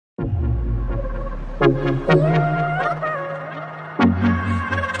Good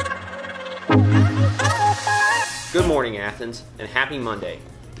morning, Athens, and happy Monday.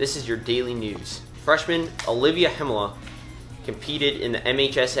 This is your daily news. Freshman Olivia Hemla competed in the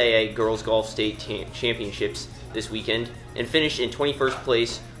MHSAA Girls Golf State Championships this weekend and finished in 21st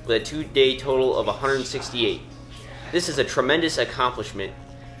place with a two-day total of 168. This is a tremendous accomplishment.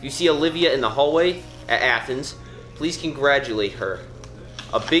 If you see Olivia in the hallway at Athens, please congratulate her.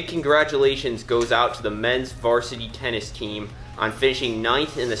 A big congratulations goes out to the men's varsity tennis team on finishing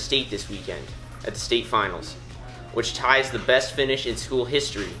 9th in the state this weekend at the state finals, which ties the best finish in school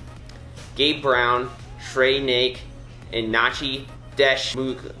history. Gabe Brown, Shrey Nake, and Nachi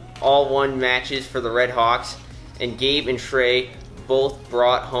Deshmukh all won matches for the Red Hawks, and Gabe and Shrey both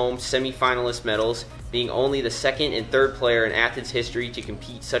brought home semi-finalist medals, being only the second and third player in Athens history to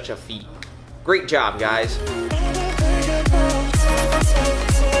compete such a feat. Great job, guys.